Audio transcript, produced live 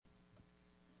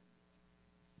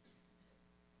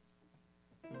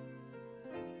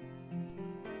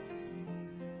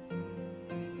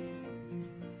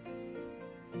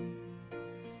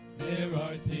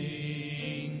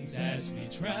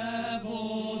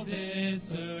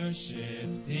your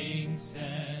shifting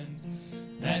sands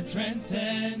that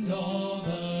transcend all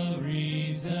the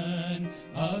reason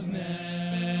of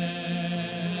man.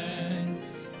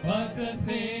 But the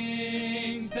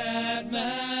things that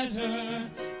matter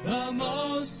the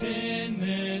most in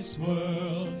this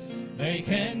world, they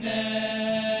can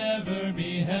never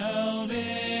be held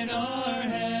in our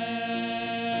hands.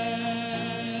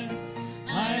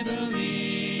 I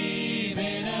believe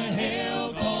in a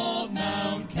hill called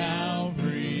Mount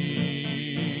Calvary.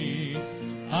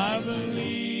 I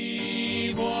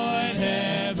believe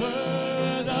whatever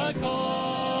the cost,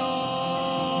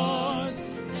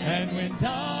 and when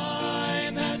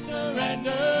time has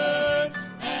surrendered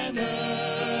and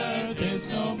earth is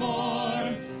no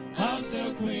more, I'll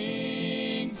still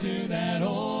cling to that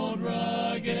old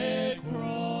rugged cross.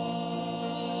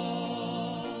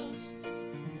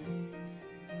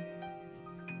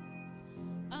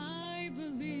 I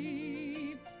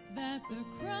believe that the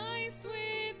Christ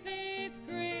with its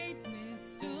great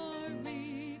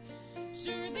mystery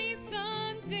surely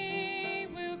someday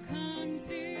will come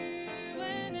to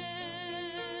an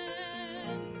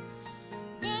end.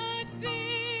 But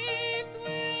faith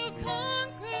will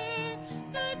conquer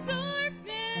the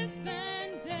darkness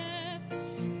and death,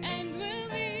 and will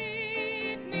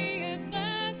lead me at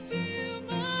last to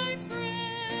my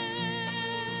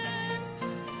friends.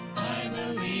 I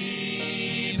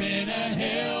believe in a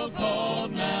hill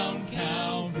called Mount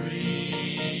Calvary.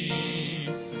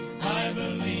 I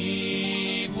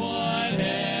believe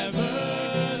whatever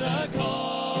the cost,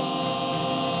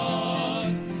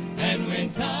 and when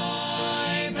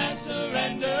time has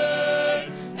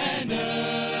surrendered and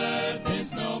earth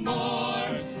is no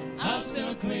more, I'll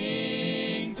still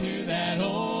cling to that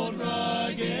old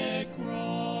rugged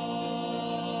cross.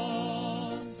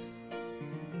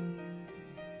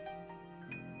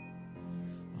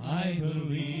 I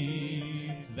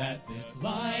believe that this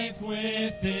life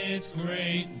with its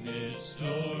great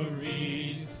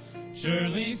mysteries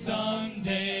surely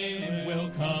someday will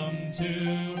come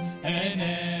to an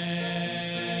end.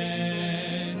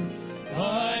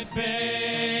 But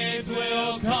faith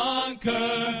will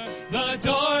conquer the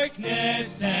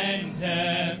darkness and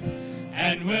death,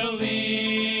 and will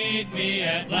lead me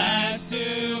at last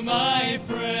to my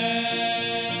friend.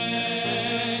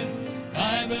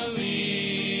 I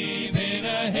believe in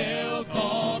a hill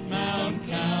called Mount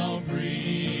Calvary.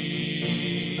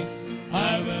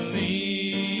 I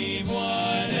believe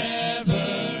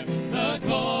whatever the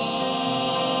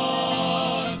cost,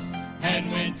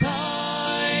 and when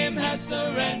time has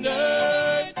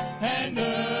surrendered and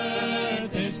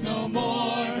earth is no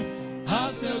more, I'll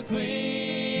still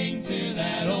cling to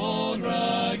that old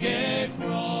rugged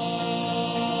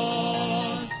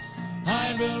cross.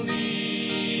 I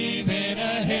believe in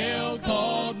a hill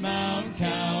called Mount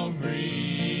Calvary.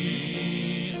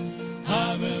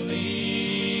 I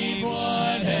believe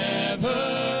whatever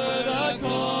the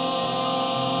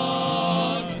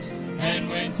cost, and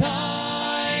when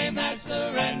time has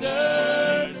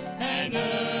surrendered and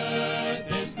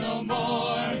earth is no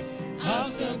more, I'll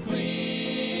still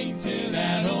cling to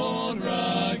that old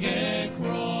rugged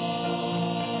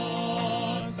cross.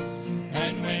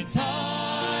 And when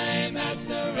time has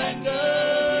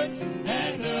surrendered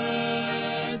and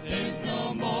earth is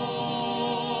no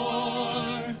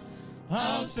more,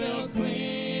 I'll still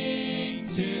cling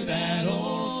to that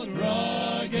old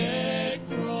rugged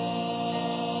cross.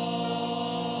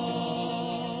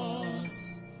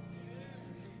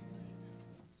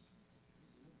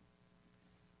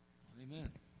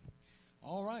 Amen.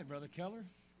 All right, Brother Keller,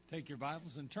 take your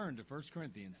Bibles and turn to 1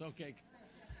 Corinthians. Okay.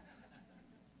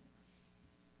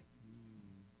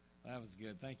 That was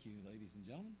good. Thank you, ladies and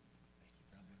gentlemen.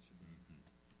 God bless you,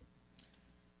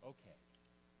 brother. Okay.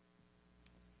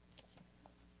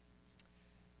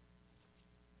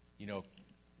 You know,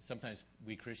 sometimes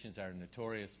we Christians are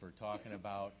notorious for talking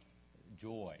about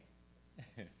joy,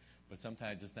 but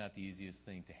sometimes it's not the easiest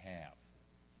thing to have.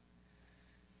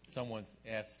 Someone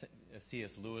asked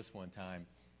C.S. Lewis one time,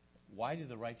 "Why do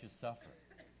the righteous suffer?"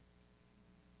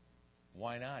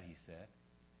 "Why not?" he said.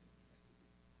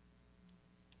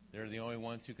 "They're the only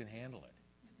ones who can handle it."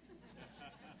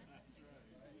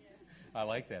 I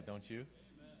like that, don't you?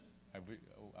 I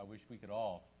wish we could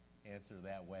all answer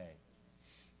that way.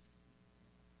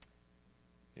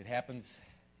 It happens,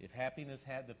 if happiness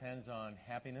depends on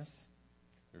happiness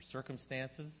or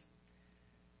circumstances,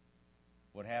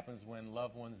 what happens when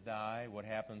loved ones die, what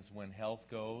happens when health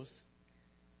goes,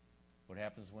 what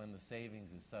happens when the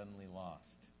savings is suddenly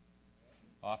lost.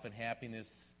 Often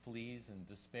happiness flees and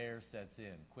despair sets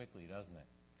in quickly, doesn't it?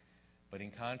 But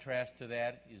in contrast to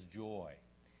that is joy.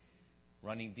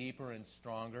 running deeper and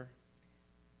stronger.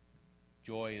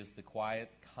 Joy is the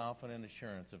quiet, confident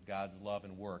assurance of God's love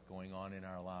and work going on in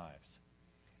our lives.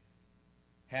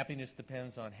 Happiness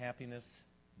depends on happiness,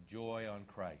 joy on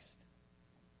Christ.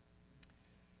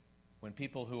 When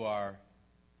people who are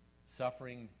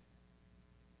suffering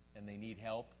and they need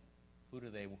help, who do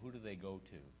they go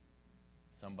to?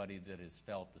 Somebody that has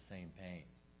felt the same pain.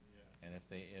 Yeah. And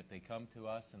if they come to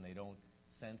us and they don't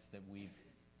sense that we've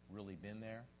really been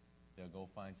there, they'll go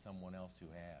find someone else who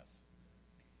has.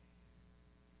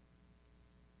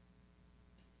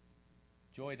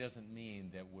 Joy doesn't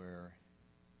mean that we're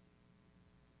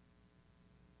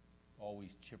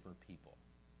always chipper people.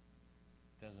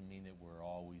 It doesn't mean that we're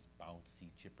always bouncy,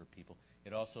 chipper people.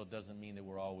 It also doesn't mean that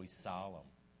we're always solemn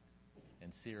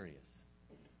and serious.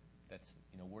 That's,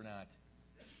 we're not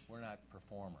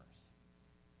performers.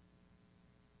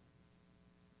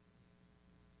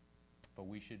 But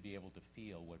we should be able to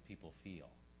feel what people feel.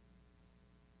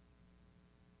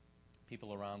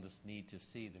 People around us need to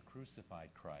see the crucified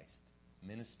Christ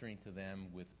ministering to them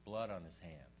with blood on his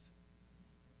hands.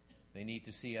 They need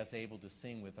to see us able to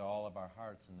sing with all of our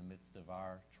hearts in the midst of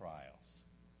our trials.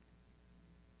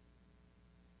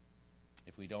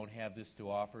 If we don't have this to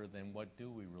offer, then what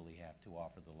do we really have to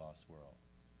offer the lost world?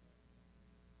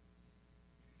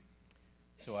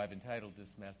 So I've entitled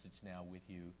this message now with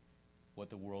you,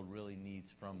 What the World Really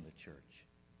Needs from the Church.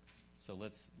 So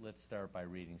let's start by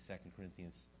reading 2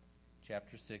 Corinthians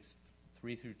chapter 6,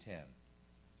 3 through 10.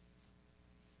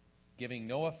 Giving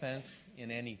no offense in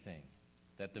anything,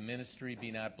 that the ministry be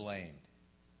not blamed,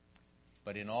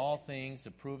 but in all things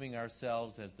approving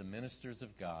ourselves as the ministers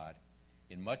of God,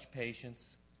 in much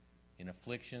patience, in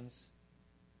afflictions,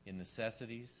 in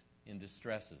necessities, in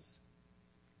distresses,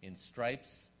 in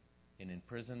stripes, in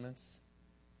imprisonments,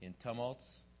 in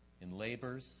tumults, in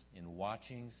labors, in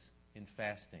watchings, in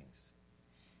fastings,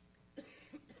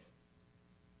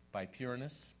 by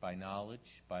pureness, by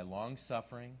knowledge, by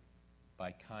long-suffering,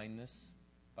 by kindness,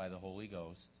 by the Holy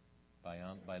Ghost,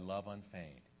 by love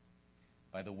unfeigned,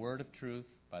 by the word of truth,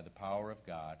 by the power of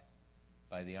God,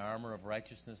 by the armor of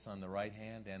righteousness on the right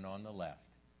hand and on the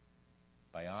left,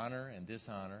 by honor and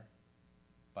dishonor,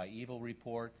 by evil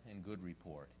report and good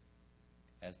report,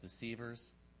 as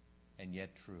deceivers and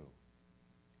yet true,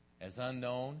 as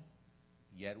unknown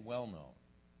yet well known,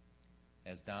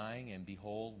 as dying and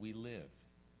behold we live,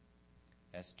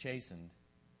 as chastened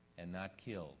and not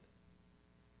killed,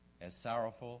 as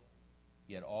sorrowful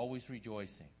yet always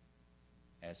rejoicing,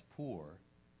 as poor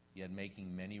yet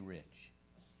making many rich,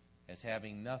 as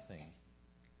having nothing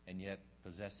and yet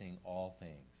possessing all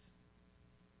things.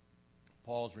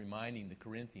 Paul's reminding the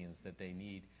Corinthians that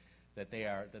they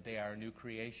are a new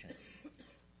creation,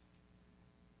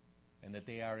 and that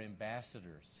they are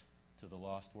ambassadors to the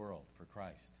lost world for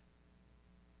Christ.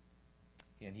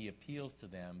 And he appeals to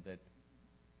them that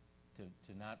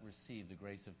to not receive the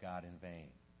grace of God in vain.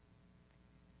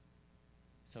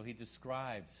 So he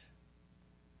describes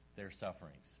their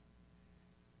sufferings.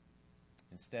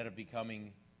 Instead of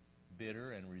becoming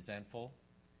bitter and resentful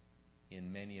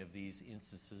in many of these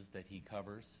instances that he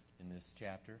covers in this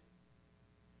chapter,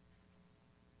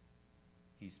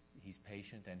 he's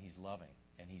patient and he's loving,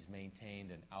 and he's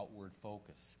maintained an outward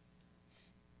focus.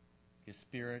 His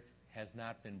spirit has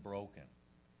not been broken.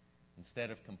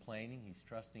 Instead of complaining, he's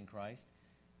trusting Christ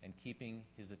and keeping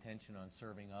his attention on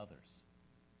serving others,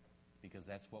 because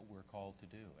that's what we're called to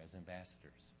do as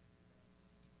ambassadors.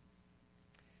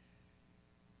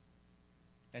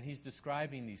 And he's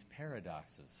describing these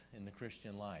paradoxes in the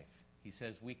Christian life. He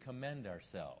says, we commend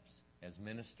ourselves as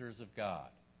ministers of God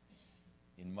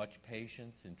in much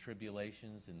patience, in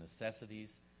tribulations, in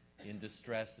necessities, in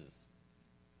distresses.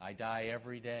 I die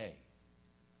every day,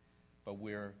 but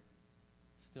we're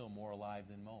still more alive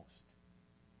than most.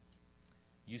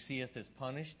 You see us as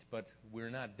punished, but we're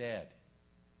not dead.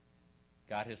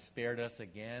 God has spared us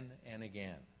again and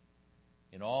again.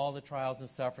 In all the trials and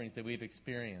sufferings that we've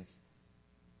experienced,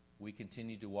 we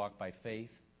continue to walk by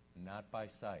faith, not by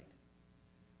sight,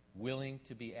 willing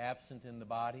to be absent in the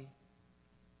body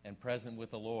and present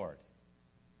with the Lord.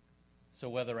 So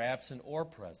whether absent or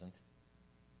present,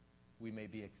 we may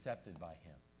be accepted by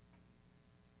him.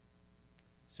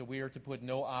 So we are to put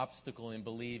no obstacle in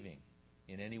believing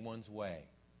in anyone's way,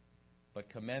 but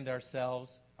commend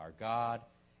ourselves, our God,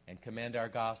 and commend our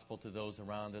gospel to those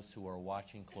around us who are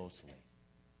watching closely.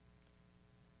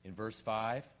 In verse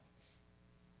 5,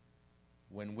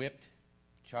 when whipped,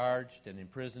 charged, and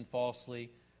imprisoned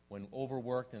falsely, when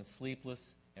overworked and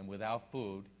sleepless and without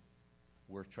food,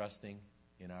 we're trusting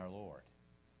in our Lord.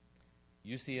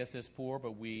 You see us as poor,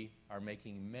 but we are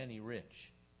making many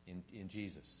rich in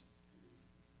Jesus.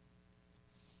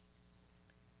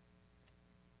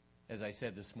 as I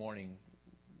said this morning,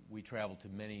 we travel to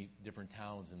many different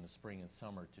towns in the spring and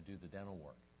summer to do the dental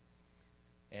work.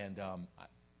 And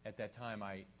at that time,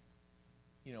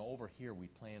 over here we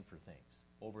planned for things.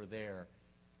 Over there,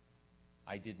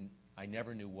 I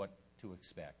never knew what to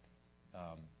expect.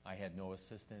 I had no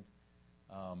assistant.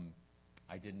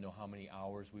 I didn't know how many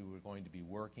hours we were going to be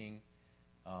working.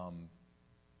 I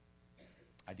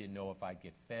didn't know if I'd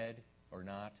get fed or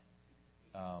not,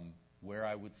 where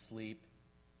I would sleep.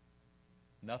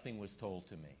 Nothing was told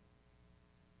to me.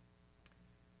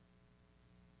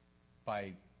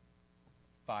 By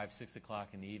 5, 6 o'clock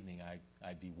in the evening,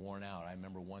 I'd be worn out. I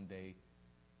remember one day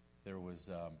there was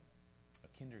a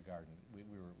kindergarten. We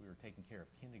were taking care of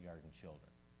kindergarten children.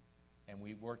 And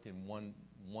we worked in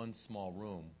one small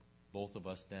room, both of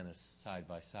us dentists side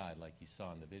by side, like you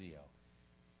saw in the video.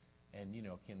 And,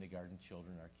 kindergarten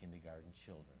children are kindergarten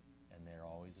children, and they're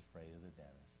always afraid of the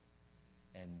dentist.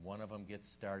 And one of them gets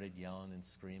started yelling and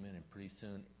screaming, and pretty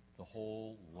soon the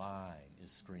whole line is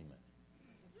screaming.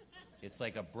 It's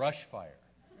like a brush fire.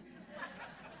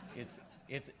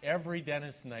 It's every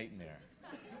dentist's nightmare,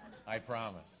 I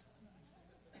promise.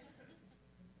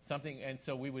 And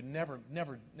so we would never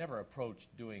approach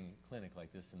doing clinic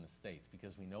like this in the States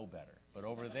because we know better. But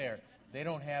over there, they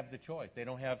don't have the choice. They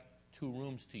don't have 2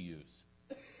 rooms to use.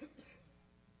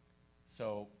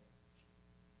 So,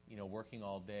 working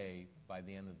all day, by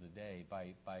the end of the day,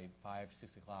 by 5,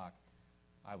 6 o'clock,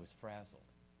 I was frazzled.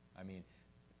 I mean,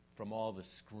 from all the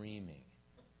screaming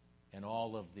and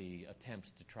all of the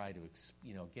attempts to try to,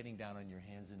 getting down on your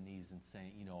hands and knees and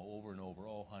saying, over and over,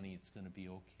 "Oh, honey, it's going to be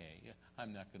okay.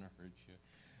 I'm not going to hurt you."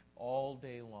 All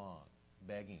day long,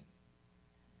 begging.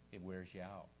 It wears you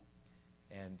out.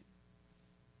 And,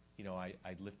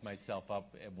 I'd lift myself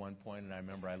up at one point, and I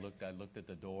remember I looked at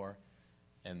the door,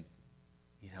 and,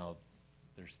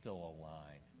 there's still a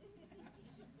line.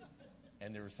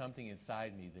 And there was something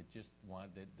inside me that just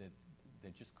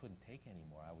that just couldn't take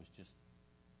anymore. I was just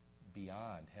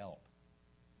beyond help.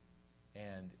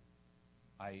 And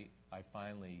I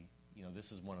finally,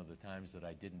 this is one of the times that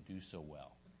I didn't do so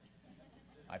well.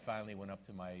 I finally went up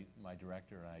to my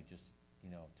director, and I just,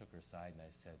 took her aside, and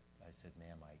I said,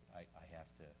 "Ma'am, I have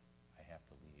to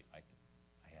leave.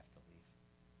 I have to leave.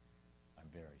 I'm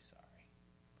very sorry,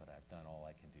 but I've done all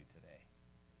I can do today."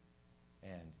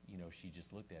 And, she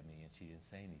just looked at me, and she didn't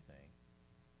say anything.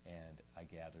 And I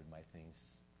gathered my things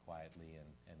quietly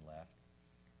and left.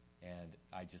 And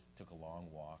I just took a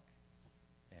long walk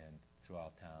and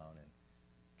throughout town and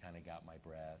kind of got my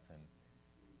breath. And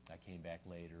I came back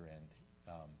later, and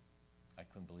I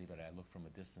couldn't believe it. I looked from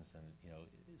a distance, and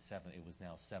it was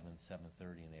now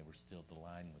 7:30, and the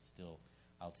line was still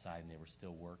outside, and they were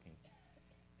still working.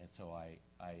 And so I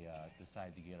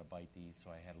decided to get a bite to eat. So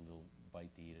I had a little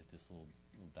bite to eat at this little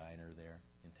diner there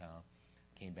in town.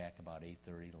 Came back about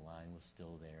 8:30. The line was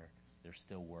still there. They're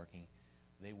still working.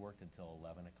 They worked until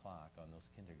 11 o'clock on those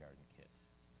kindergarten kids.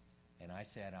 And I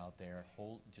sat out there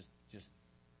just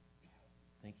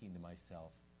thinking to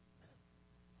myself,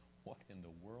 what in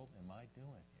the world am I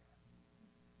doing here?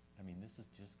 I mean, this is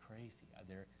just crazy.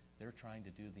 They're trying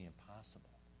to do the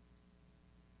impossible.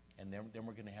 And then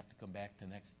we're going to have to come back the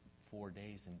next 4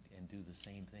 days and do the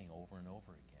same thing over and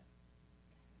over again.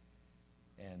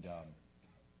 And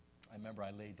I remember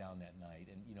I laid down that night,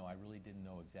 and, I really didn't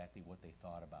know exactly what they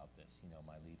thought about this,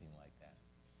 my leaving like that.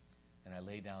 And I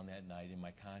lay down that night, and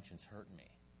my conscience hurt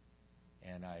me.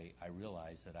 And I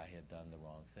realized that I had done the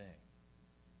wrong thing.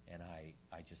 And I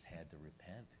just had to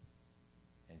repent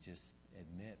and just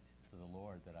admit to the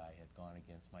Lord that I had gone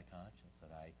against my conscience,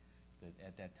 that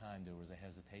at that time there was a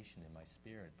hesitation in my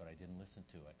spirit, but I didn't listen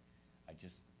to it. I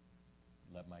just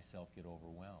let myself get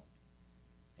overwhelmed.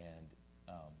 And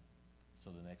so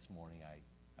the next morning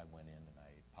I went in and I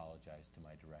apologized to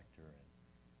my director and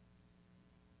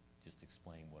just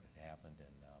explained what had happened,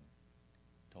 and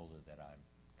told her that I'm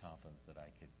confident that I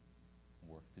could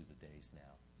work through the days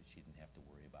now, that she didn't have to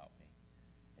worry about me.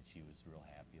 And she was real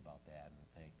happy about that and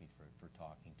thanked me for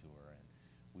talking to her. And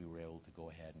we were able to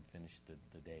go ahead and finish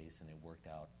the days, and it worked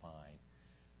out fine.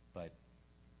 But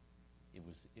it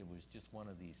was just one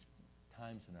of these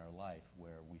times in our life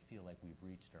where we feel like we've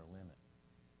reached our limit.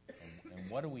 And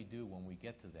what do we do when we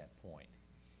get to that point?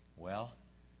 Well,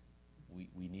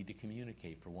 we need to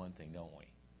communicate, for one thing, don't we?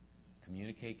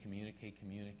 Communicate.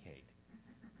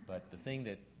 But the thing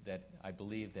that I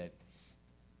believe that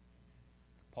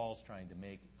Paul's trying to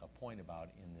make a point about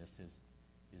in this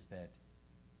is that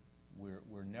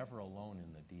we're never alone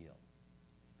in the deal.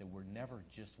 That we're never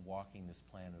just walking this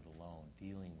planet alone,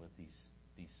 dealing with these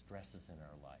stresses in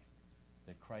our life.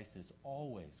 That Christ is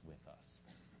always with us,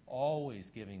 always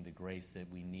giving the grace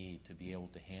that we need to be able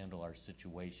to handle our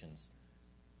situations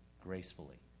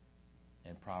gracefully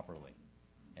and properly,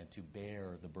 and to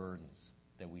bear the burdens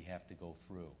that we have to go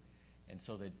through. And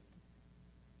so that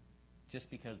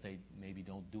just because they maybe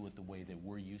don't do it the way that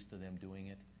we're used to them doing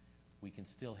it, we can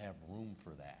still have room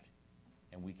for that.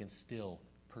 And we can still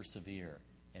persevere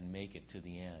and make it to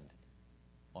the end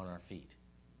on our feet.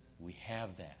 We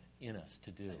have that in us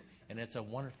to do. And it's a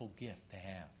wonderful gift to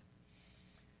have.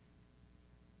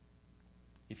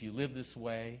 If you live this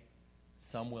way,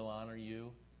 some will honor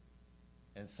you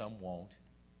and some won't.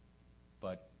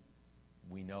 But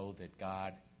we know that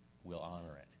God will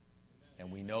honor it.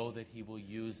 And we know that He will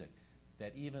use it.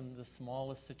 That even the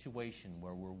smallest situation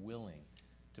where we're willing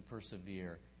to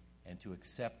persevere and to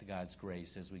accept God's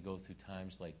grace as we go through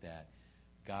times like that,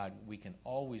 we can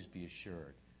always be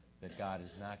assured that God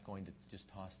is not going to just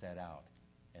toss that out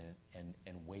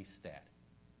and waste that.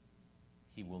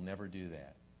 He will never do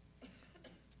that.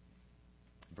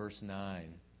 Verse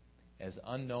 9, as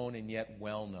unknown and yet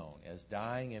well known, as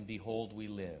dying and behold we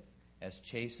live, as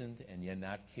chastened and yet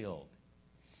not killed.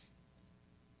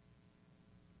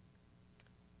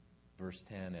 Verse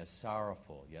 10, as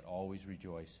sorrowful yet always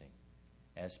rejoicing,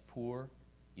 as poor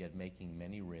yet making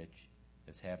many rich,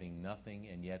 as having nothing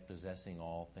and yet possessing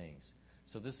all things.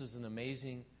 So this is an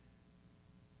amazing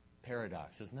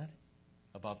paradox, isn't it,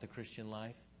 about the Christian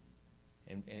life?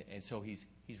 And so he's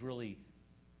really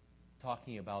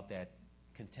talking about that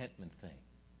contentment thing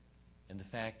and the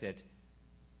fact that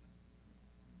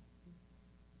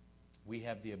we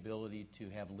have the ability to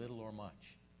have little or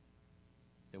much,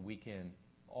 that we can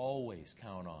always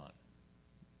count on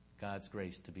God's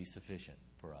grace to be sufficient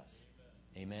for us.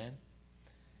 Amen?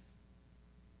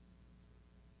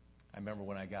 I remember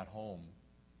when I got home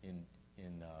in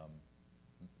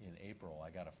April,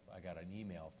 I got an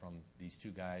email from these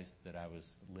two guys that I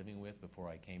was living with before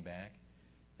I came back.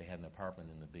 They had an apartment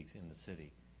in the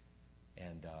city,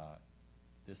 and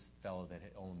this fellow that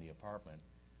had owned the apartment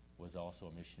was also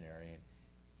a missionary,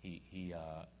 and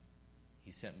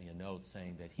he sent me a note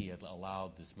saying that he had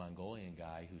allowed this Mongolian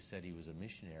guy who said he was a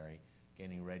missionary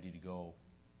getting ready to go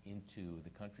into the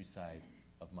countryside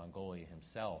of Mongolia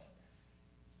himself,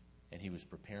 and he was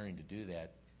preparing to do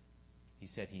that. He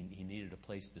said he needed a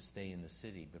place to stay in the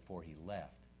city before he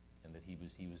left, and that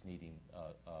he was needing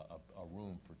a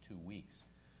room for 2 weeks.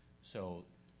 So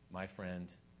my friend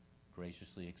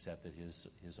graciously accepted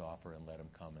his offer and let him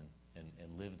come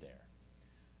and live there.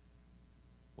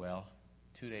 Well,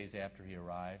 2 days after he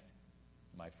arrived,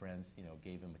 my friends,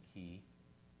 gave him a key,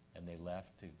 and they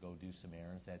left to go do some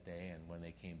errands that day, and when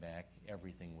they came back,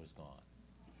 everything was gone.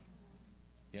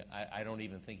 Yeah, I don't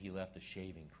even think he left a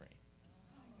shaving cream.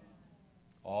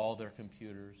 All their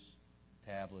computers,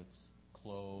 tablets,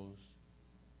 clothes,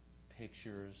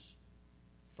 pictures,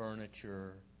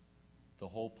 furniture, the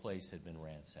whole place had been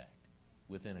ransacked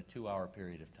within a 2-hour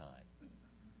period of time.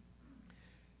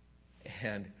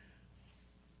 And,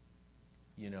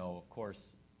 of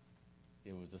course,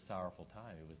 it was a sorrowful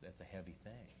time. That's a heavy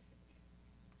thing.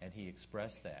 And he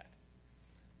expressed that.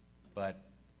 But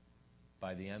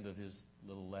by the end of his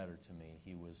little letter to me,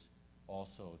 he was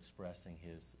also expressing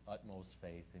his utmost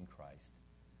faith in Christ,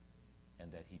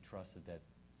 and that he trusted that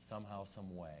somehow,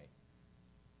 some way,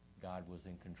 God was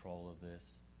in control of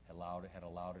this, had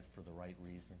allowed it for the right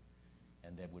reason,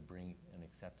 and that would bring an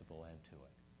acceptable end to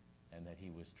it, and that he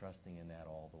was trusting in that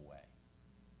all the way.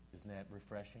 Isn't that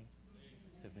refreshing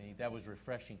to me? That was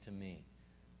refreshing to me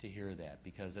to hear that,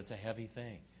 because it's a heavy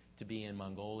thing to be in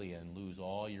Mongolia and lose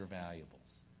all your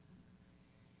valuables.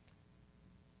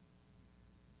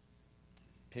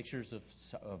 Pictures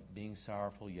of being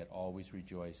sorrowful yet always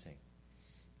rejoicing.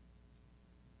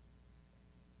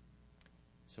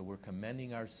 So we're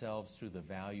commending ourselves through the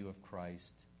value of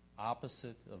Christ,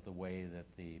 opposite of the way that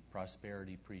the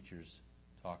prosperity preachers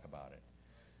talk about it.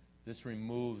 This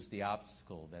removes the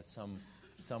obstacle that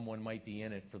someone might be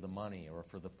in it for the money or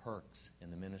for the perks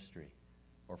in the ministry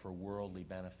or for worldly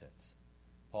benefits.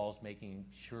 Paul's making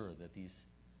sure that these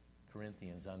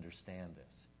Corinthians understand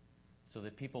this, so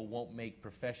that people won't make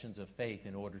professions of faith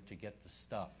in order to get the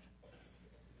stuff.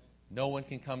 No one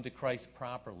can come to Christ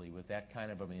properly with that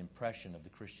kind of an impression of the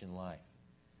Christian life.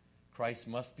 Christ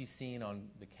must be seen on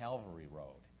the Calvary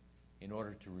road in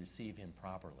order to receive him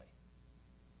properly.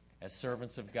 As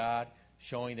servants of God,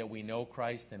 showing that we know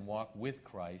Christ and walk with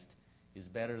Christ is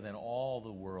better than all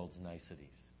the world's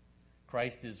niceties.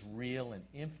 Christ is real and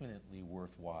infinitely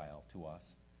worthwhile to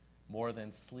us, more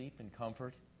than sleep and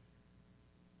comfort,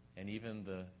 and even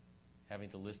the having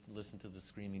to listen to the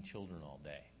screaming children all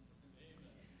day.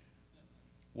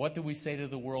 What do we say to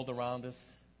the world around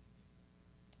us?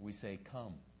 We say,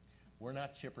 come. We're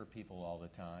not chipper people all the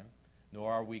time,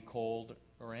 nor are we cold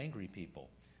or angry people,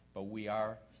 but we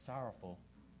are sorrowful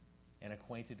and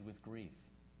acquainted with grief.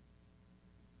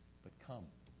 But come.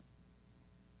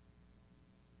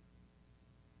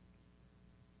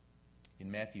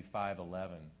 In Matthew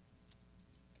 5:11,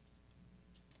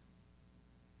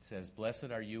 it says,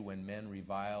 "Blessed are you when men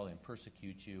revile and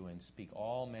persecute you and speak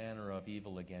all manner of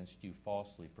evil against you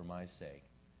falsely for my sake.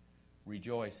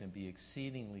 Rejoice and be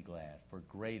exceedingly glad, for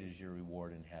great is your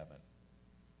reward in heaven."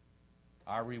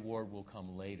 Our reward will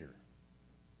come later.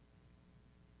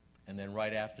 And then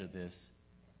right after this,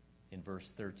 in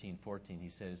verse 13, 14, he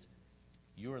says,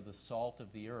 "You are the salt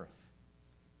of the earth,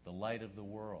 the light of the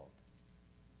world."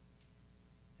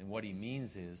 And what he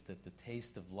means is that the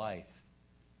taste of life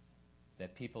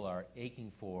that people are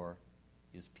aching for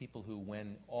is people who,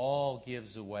 when all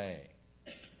gives away,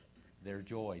 their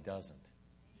joy doesn't.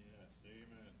 Yes,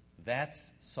 amen.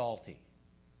 That's salty.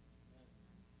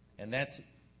 And that's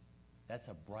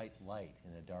a bright light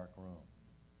in a dark room.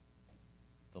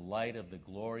 The light of the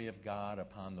glory of God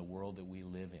upon the world that we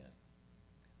live in.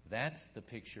 That's the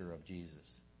picture of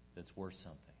Jesus that's worth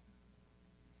something.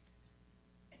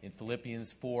 In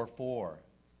Philippians 4:4,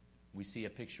 we see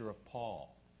a picture of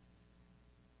Paul.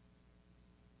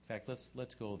 In fact,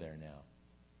 let's go there now.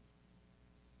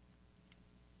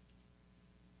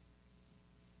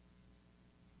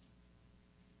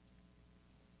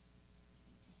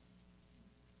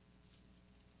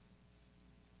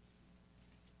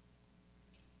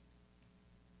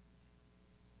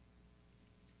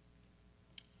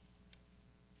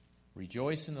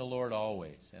 Rejoice in the Lord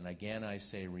always, and again I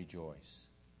say rejoice.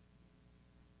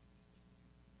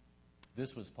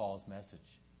 This was Paul's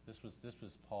message. This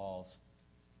was Paul's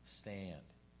stand.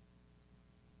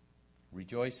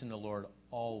 Rejoice in the Lord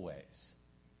always.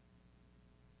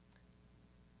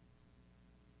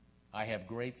 I have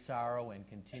great sorrow and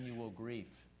continual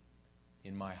grief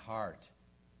in my heart,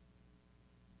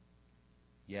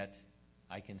 yet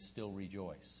I can still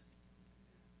rejoice.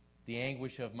 The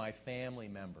anguish of my family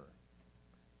member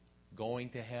going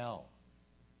to hell,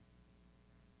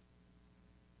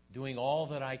 doing all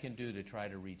that I can do to try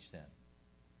to reach them.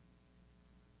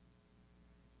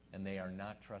 And they are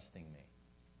not trusting me.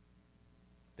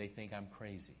 They think I'm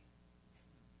crazy.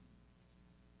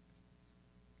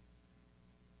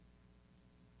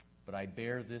 But I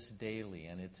bear this daily,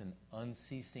 and it's an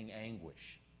unceasing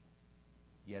anguish.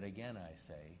 Yet again I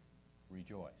say,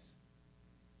 rejoice.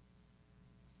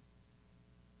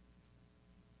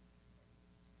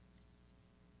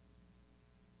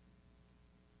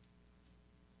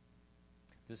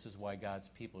 This is why God's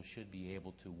people should be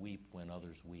able to weep when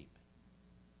others weep.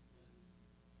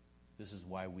 This is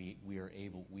why we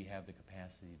have the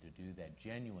capacity to do that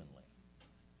genuinely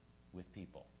with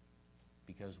people.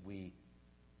 Because we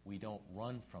don't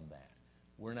run from that.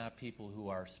 We're not people who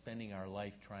are spending our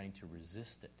life trying to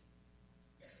resist it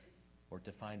or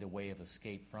to find a way of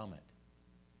escape from it.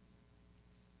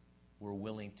 We're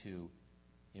willing to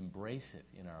embrace it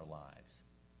in our lives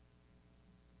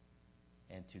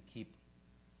and to keep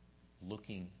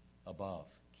looking above,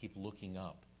 keep looking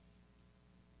up.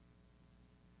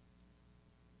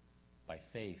 By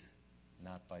faith,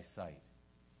 not by sight.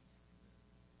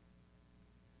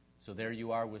 So there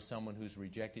you are with someone who's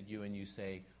rejected you, and you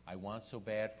say, I want so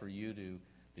bad for you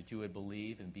that you would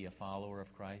believe and be a follower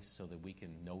of Christ so that we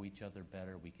can know each other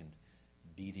better, we can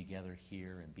be together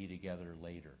here and be together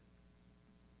later.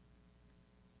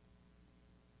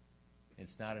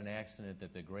 It's not an accident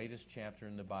that the greatest chapter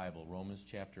in the Bible, Romans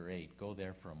chapter 8, go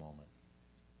there for a moment.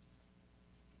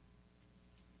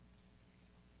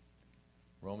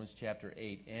 Romans chapter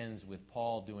 8 ends with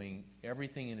Paul doing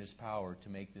everything in his power to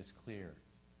make this clear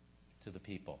to the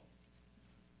people.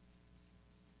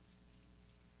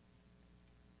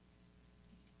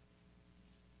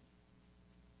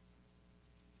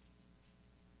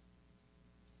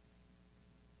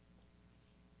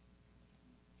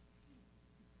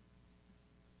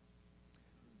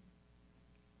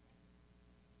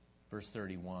 Verse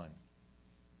 31.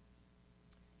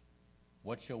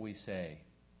 What shall we say?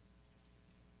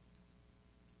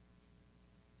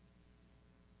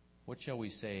 What shall we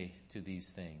say to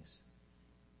these things?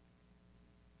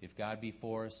 If God be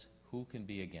for us, who can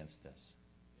be against us?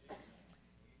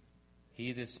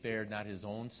 He that spared not his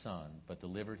own Son, but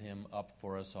delivered him up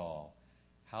for us all,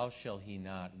 how shall he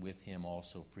not with him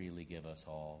also freely give us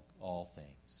all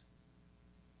things?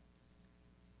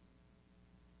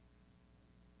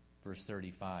 Verse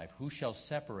 35, who shall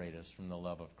separate us from the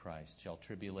love of Christ? Shall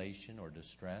tribulation or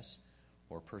distress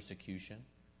or persecution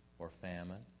or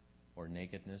famine or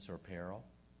nakedness or peril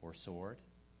or sword?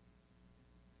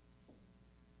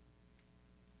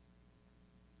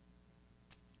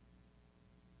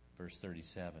 verse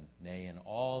 37. Nay, in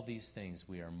all these things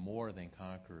we are more than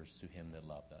conquerors through him that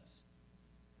loved us.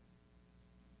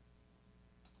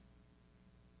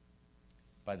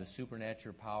 By the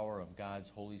supernatural power of God's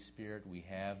Holy Spirit, we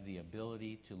have the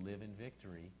ability to live in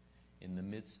victory in the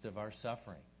midst of our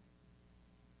suffering.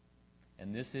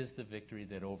 And this is the victory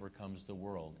that overcomes the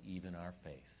world, even our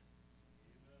faith.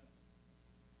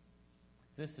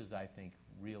 This is, I think,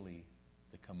 really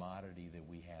the commodity that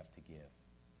we have to give,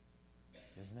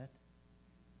 isn't it?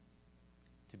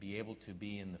 To be able to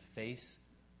be in the face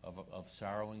of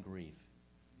sorrow and grief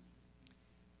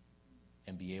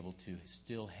and be able to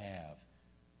still have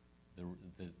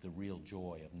the real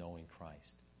joy of knowing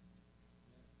Christ.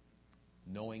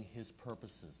 Knowing his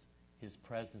purposes, his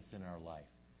presence in our life,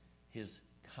 his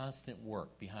constant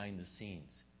work behind the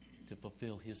scenes to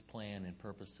fulfill his plan and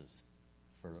purposes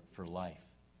for life.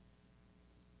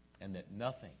 And that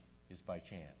nothing is by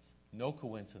chance. No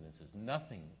coincidences.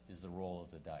 Nothing is the roll of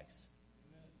the dice.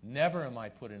 Never am I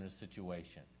put in a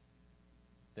situation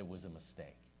that was a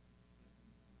mistake.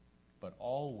 But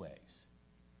always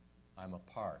I'm a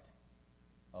part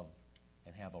of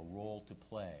and have a role to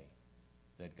play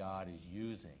that God is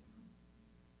using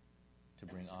to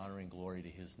bring honor and glory to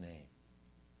his name.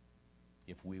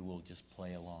 If we will just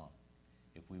play along,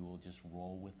 if we will just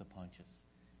roll with the punches,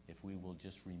 if we will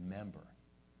just remember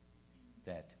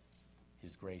that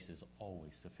his grace is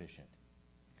always sufficient.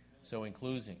 So in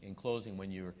closing,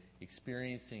 when you're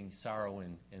experiencing sorrow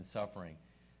and suffering,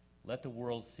 let the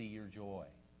world see your joy.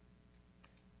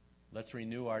 Let's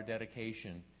renew our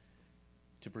dedication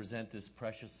to present this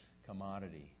precious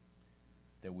commodity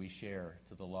that we share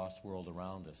to the lost world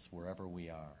around us, wherever we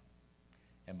are.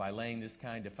 And by laying this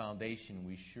kind of foundation,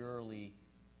 we surely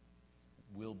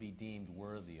will be deemed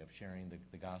worthy of sharing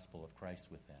the gospel of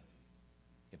Christ with them.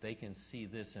 If they can see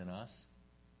this in us,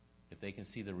 if they can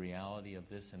see the reality of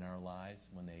this in our lives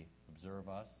when they observe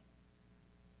us,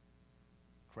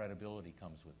 credibility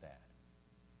comes with that.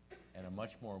 And a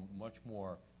much more of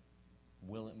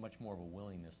a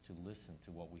willingness to listen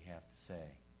to what we have to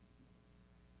say.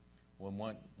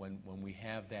 When we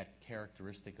have that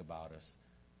characteristic about us,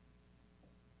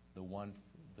 the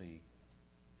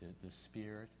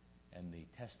spirit and the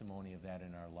testimony of that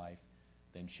in our life,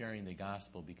 then sharing the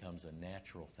gospel becomes a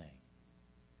natural thing.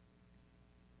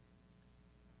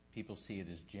 People see it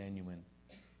as genuine,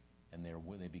 and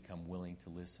they become willing to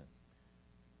listen.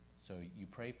 So you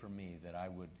pray for me that I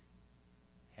would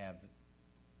have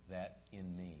that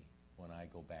in me when I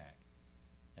go back,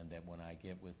 and that when I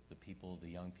get with the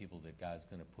young people that God's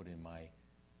going to put in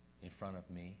front of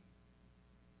me,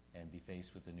 and be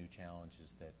faced with the new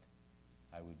challenges, that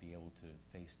I would be able to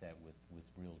face that with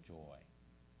real joy,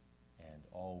 and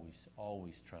always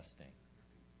trusting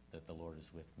that the Lord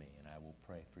is with me. And I will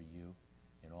pray for you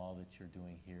in all that you're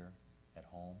doing here at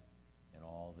home, and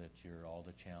all the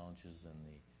challenges and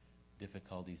the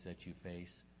difficulties that you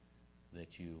face,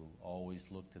 that you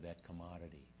always look to that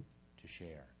commodity to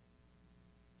share.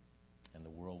 And the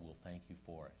world will thank you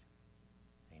for it.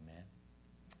 Amen.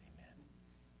 Amen.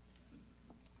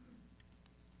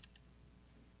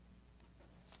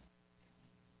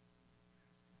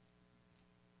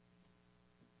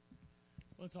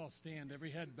 Let's all stand,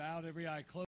 every head bowed, every eye closed.